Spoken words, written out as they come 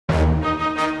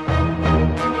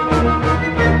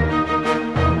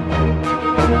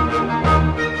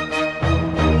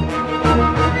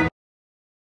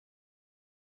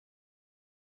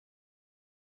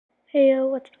Hey yo,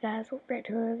 what's up guys, welcome back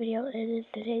to another video, and in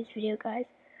today's video guys,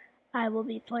 I will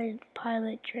be playing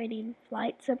Pilot Training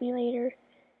Flight Simulator,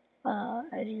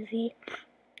 as you see,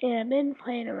 and I've been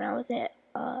playing around with it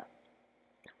for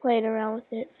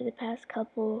the past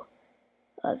couple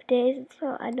of days, and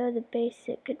so I know the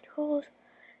basic controls,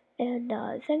 and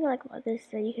the thing I like about this is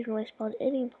that you can really spawn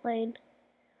any plane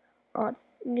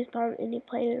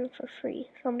in for free.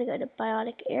 So I'm gonna go to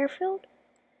Biotic Airfield,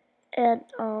 and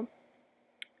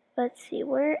let's see,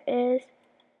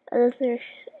 there's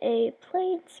a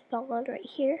plane spawned right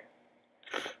here.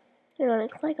 You're gonna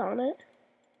click on it,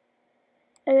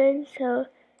 and then so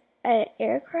at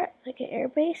aircraft, like an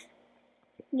airbase,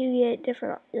 you get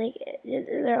different, like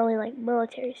they're only like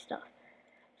military stuff.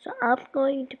 So I'm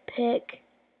going to pick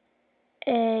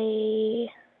I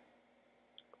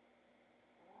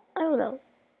don't know,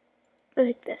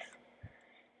 like this.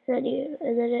 And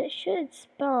then it should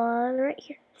spawn right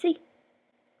here. See?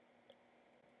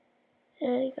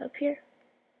 And you go up here,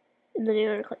 and then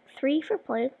you're gonna click 3 for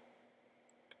plane,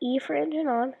 E for engine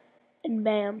on, and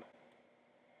bam.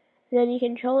 And then you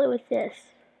control it with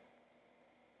this.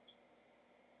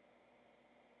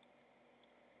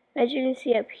 As you can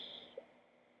see up here,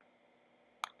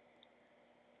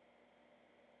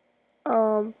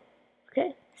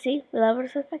 okay, see, we leveled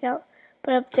ourselves back out.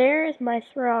 But up there is my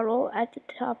throttle at the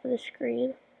top of the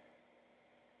screen.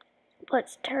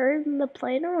 Let's turn the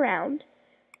plane around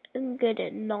and get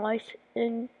it nice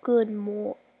and good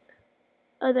more.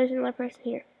 Oh, there's another person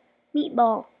here.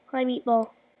 Meatball. Hi, Meatball.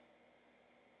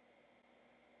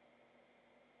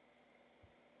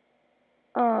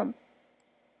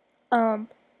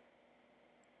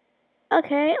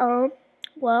 Okay,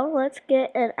 well, let's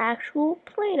get an actual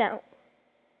plane out.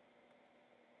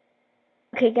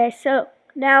 Okay, guys, so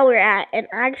now we're at an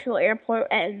actual airport,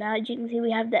 and now as you can see,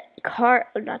 we have the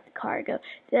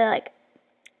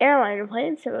airliner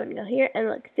plane, so we're gonna go here, and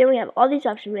look, then we have all these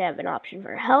options. We have an option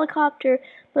for helicopter,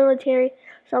 military,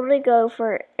 so I'm gonna go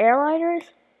for airliners,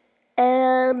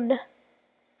 and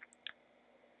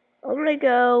I'm gonna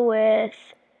go with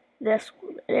this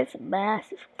one, and it's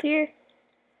massive. Clear.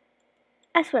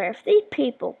 I swear, if these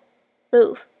people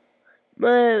move,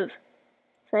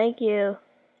 thank you.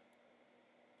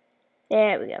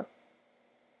 There we go.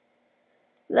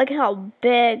 Look how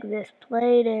big this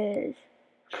plane is.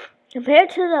 Compared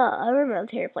to the other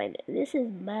military plane, this is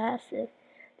massive.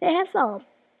 They have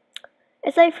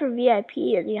it's like for VIP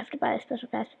and you have to buy a special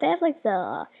pass, but they have like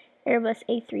the Airbus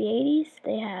A380s.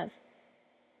 They have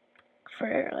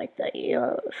for like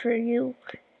for you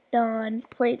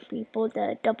non-plane people,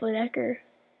 the double-decker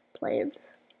planes.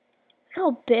 Look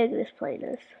how big this plane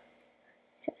is.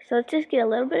 Okay, so let's just get a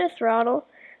little bit of throttle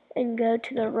and go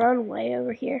to the runway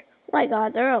over here. Oh my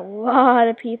god, there are a lot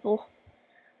of people.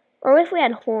 Or if we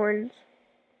had horns,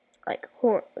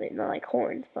 not like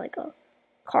horns, but like a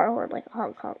car horn, like a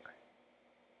honk honk.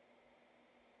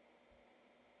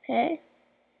 Okay.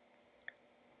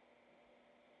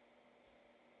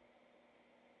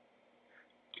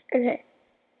 Okay.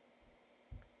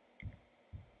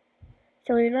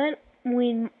 So we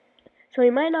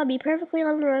might not be perfectly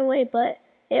on the runway, but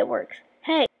it works.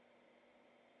 Hey.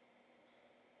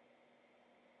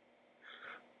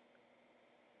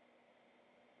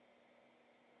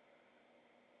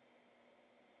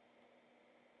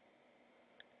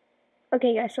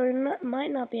 Okay, guys, so we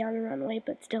might not be on the runway,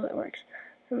 but still it works.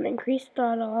 I'm going to increase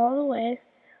throttle all the way.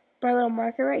 My little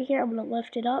marker right here, I'm going to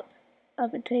lift it up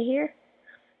into here.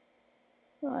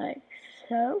 Like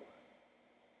so.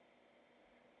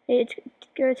 It's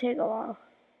going to take a while.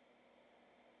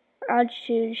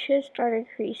 Altitude should start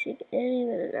increasing any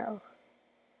minute now.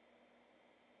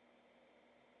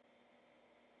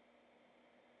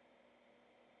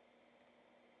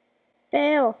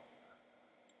 Fail.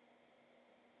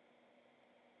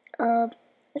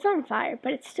 It's on fire,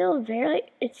 but it's still very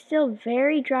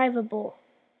drivable.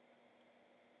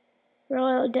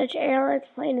 Royal Dutch Airlines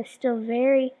plane is still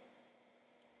very...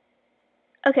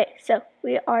 Okay, so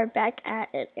we are back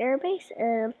at an airbase,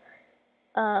 and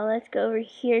let's go over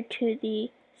here to the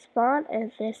spawn,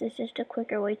 and this is just a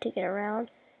quicker way to get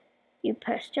around. You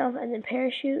press jump and then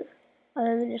parachute,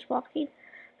 other than just walking.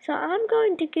 So I'm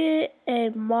going to get a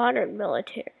modern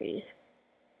military.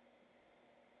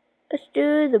 Let's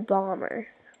do the bomber.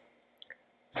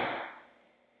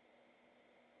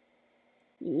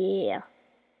 Yeah.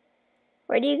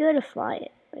 Where do you go to fly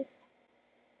it? Like,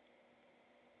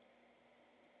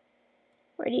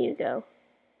 where do you go?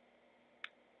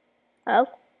 Oh.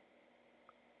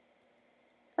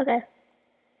 Okay.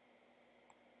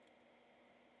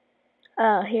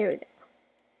 Oh, here we go.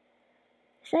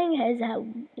 thing has a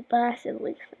massive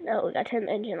leak. No, we gotta turn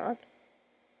the engine on.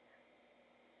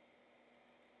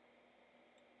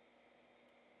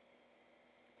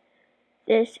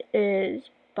 This is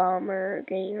bomber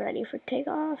getting ready for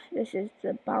takeoff. This is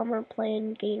the bomber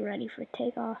plane getting ready for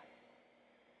takeoff.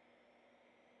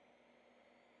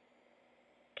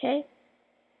 Okay?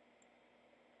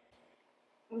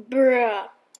 Bruh.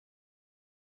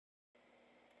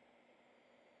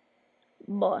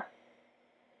 Boy.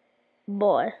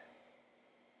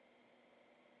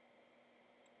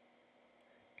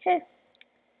 Okay.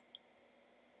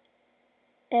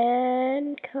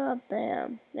 And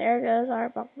kabam. There goes our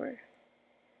bomber.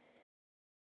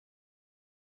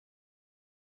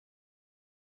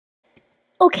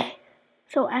 Okay.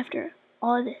 So after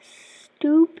all this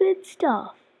stupid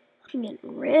stuff, I'm getting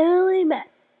really mad.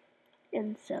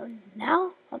 And so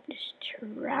now I'm just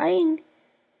trying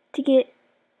to get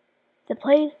the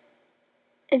plane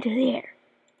into the air.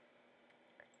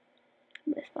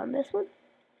 I'm gonna spawn this one.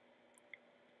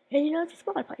 And you know it's a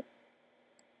smaller plane.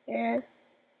 And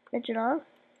engine off.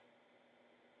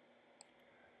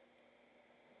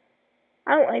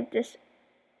 I don't like this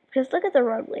because look at the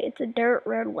runway. It's a dirt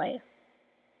runway.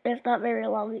 And it's not very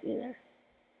long either.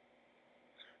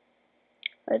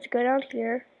 Let's go down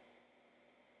here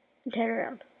and turn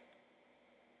around.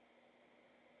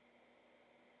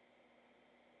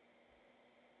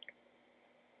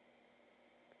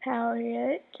 Power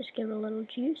it, just give it a little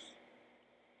juice.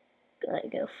 Let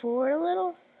it go forward a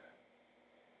little.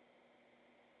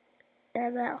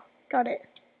 And now, got it.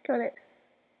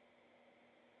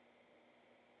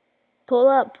 Pull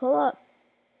up.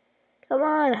 Come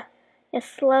on, you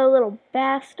slow little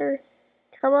bastard.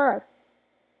 Come on.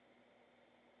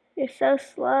 You're so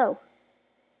slow.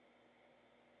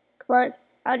 Come on,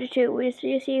 altitude, we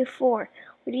see you 4.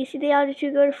 When you see the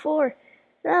altitude go to 4.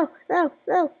 No, get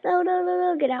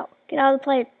out of the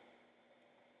plane.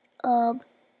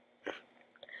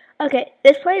 Okay,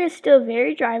 this plane is still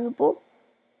very drivable.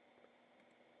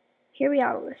 Hear me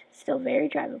out on this, it's still very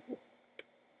drivable.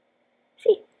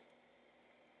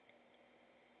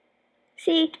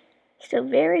 See, still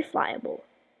very flyable.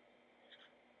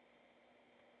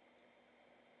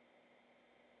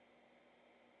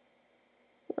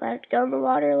 We'll have to go in the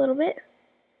water a little bit.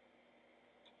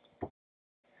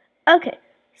 Okay,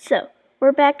 so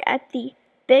we're back at the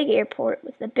big airport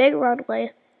with the big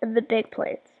runway and the big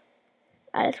planes.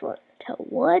 I just want to tell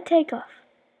one takeoff.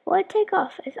 One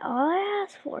takeoff is all I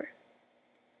ask for.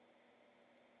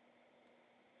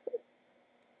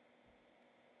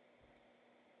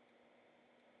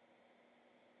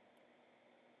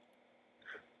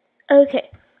 Okay,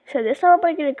 so this time I'm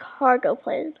going to get a cargo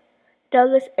plane.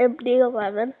 Douglas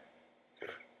MD-11.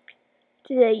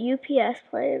 To the UPS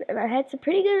plane, and I had some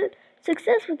pretty good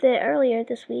success with it earlier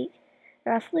this week.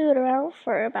 And I flew it around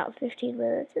for about 15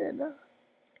 minutes, and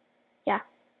yeah.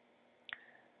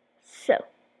 So,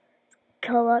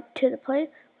 come up to the plane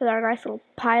with our nice little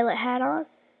pilot hat on,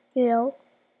 you know.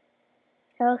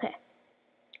 Okay.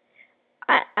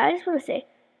 I just want to say,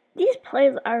 these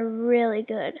planes are really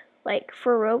good. Like,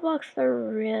 for Roblox, they're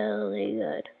really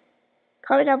good.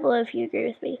 Comment down below if you agree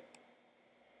with me.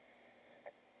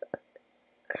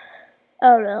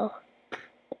 Oh no.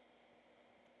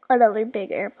 Another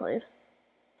big airplane.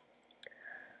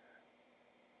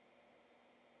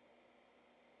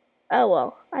 Oh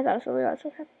well, I thought something else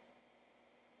would happen.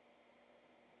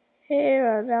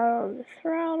 Here, I'm down on the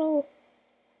throttle.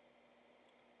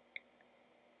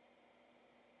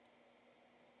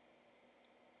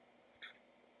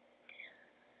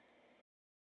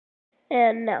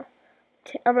 And now,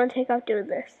 I'm going to take off doing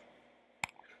this.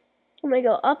 I'm going to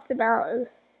go up the mountain.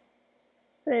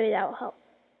 Maybe that will help.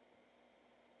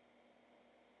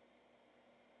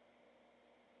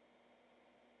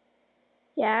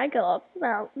 Yeah, I go up the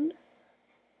mountain.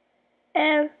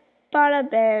 And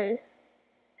bada bang.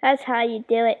 That's how you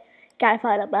do it. You gotta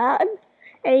find a mountain,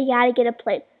 and you gotta get a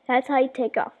plane. That's how you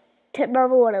take off. Tip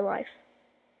number 1 in life.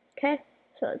 Okay?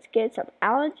 So let's get some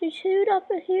altitude up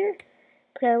in here.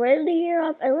 Put our landing gear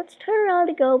up, and let's turn around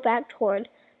and go back toward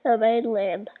the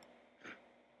mainland.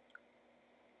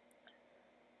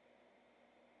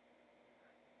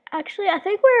 Actually, I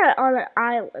think we're on an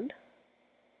island.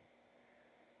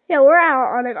 Yeah, we're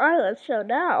out on an island, so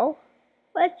now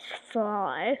let's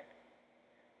fly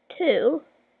to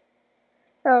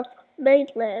the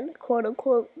mainland, quote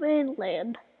unquote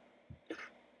mainland.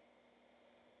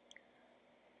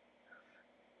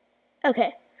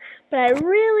 Okay, but I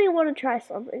really want to try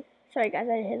something. Sorry guys,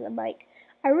 I hit the mic.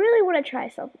 I really want to try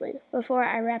something before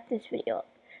I wrap this video up.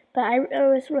 But I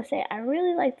just want to say, I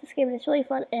really like this game, and it's really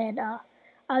fun, and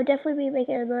I'll definitely be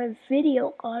making another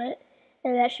video on it,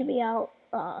 and that should be out,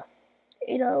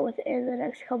 within the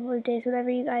next couple of days, whenever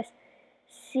you guys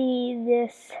see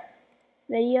this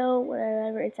video,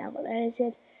 whenever it's out and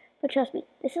edited. But trust me,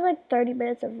 this is like 30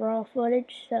 minutes of raw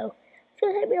footage, so it's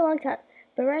gonna take me a long time.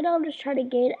 But right now I'm just trying to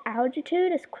gain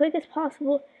altitude as quick as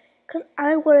possible, because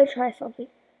I want to try something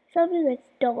that's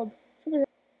dumb.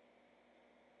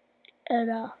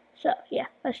 So yeah,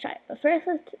 let's try it. But first,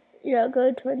 let's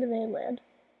go toward the mainland,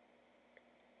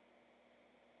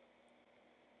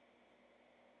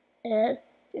 and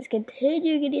just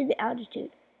continue getting the altitude.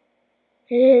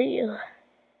 Continue.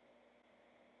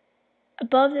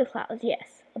 Above the clouds,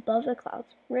 yes, above the clouds,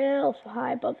 real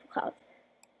high above the clouds,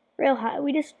 real high.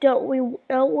 We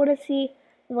don't want to see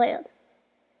land.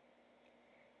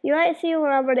 You might see what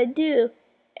I'm gonna do.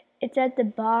 It's at the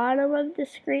bottom of the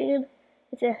screen.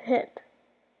 It's a hint.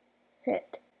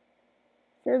 It's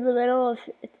in the middle of.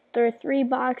 There are 3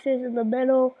 boxes in the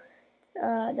middle.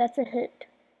 That's a hint.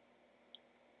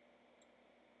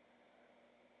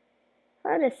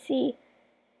 Trying to see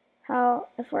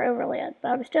if we're over land,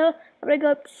 but I'm gonna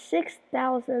go up to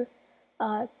 6,000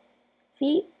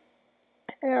 feet,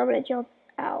 and I'm gonna jump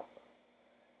out.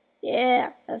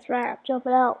 Yeah, that's right. I'm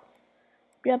jumping out.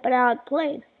 Jumping out of the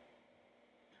plane.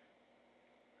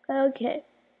 Okay,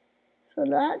 so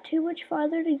not too much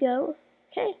farther to go.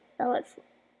 Okay, now let's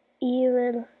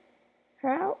even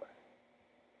her out.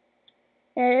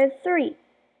 And 3,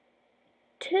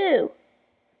 2.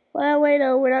 Well, wait,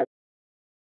 no, we're not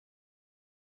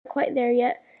quite there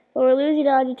yet, but we're losing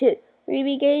altitude. We're gonna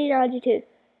be gaining altitude.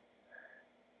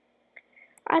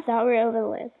 I thought we were over the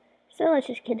land. So let's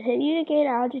just continue to gain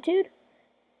altitude.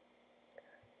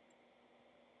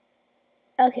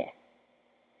 Okay,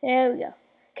 there we go.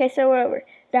 Okay, so we're over.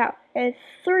 Now, in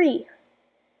 3,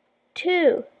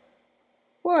 2,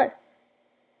 1.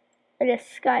 I just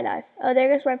skydive. Oh,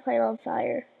 there goes my plane on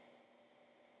fire.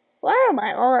 Why are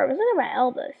my arms? Look at my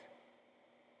elbows.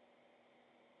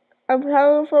 I'm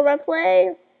coming for my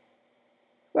plane.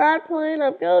 Rod plane,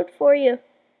 I'm going for you.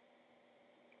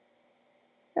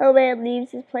 Oh man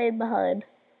leaves his plane behind.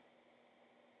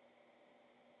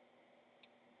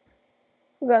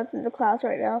 We're going through the clouds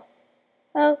right now.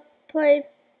 Oh, plane.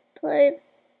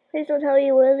 Please don't tell me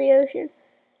you went in the ocean.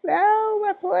 No,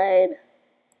 my plane.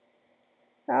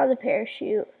 Oh, the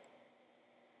parachute.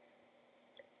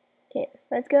 Okay,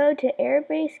 let's go to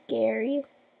Airbase Gary.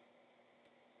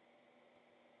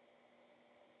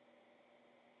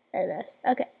 And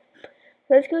okay,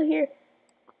 let's go here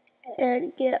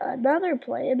and get another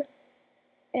plane.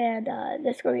 And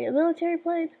this is going to be a military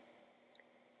plane.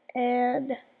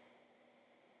 And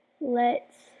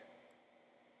let's...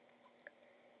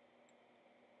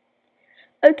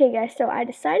 Okay guys, so I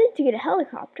decided to get a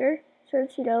helicopter.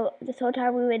 Since, this whole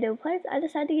time we went to planes, I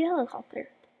decided to get a helicopter.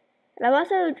 And I've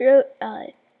also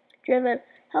driven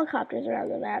helicopters around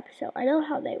the map, so I know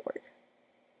how they work.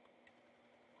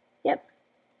 Yep.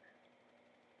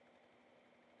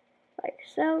 Like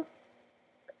so.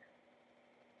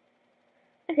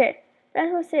 Okay, I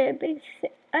just want to say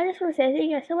thank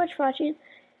you guys so much for watching.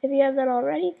 If you haven't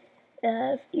already,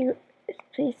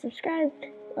 please subscribe.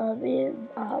 Me and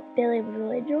Bailey would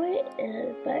really enjoy it,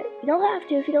 but you don't have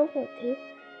to if you don't want to.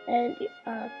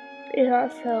 And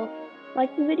also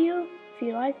like the video if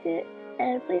you liked it,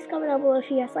 and please comment down below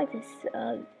if you guys like this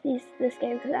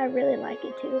game, because I really like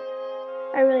it too.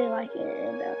 I really like it,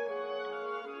 and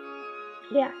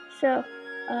yeah. So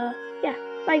yeah,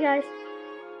 bye guys.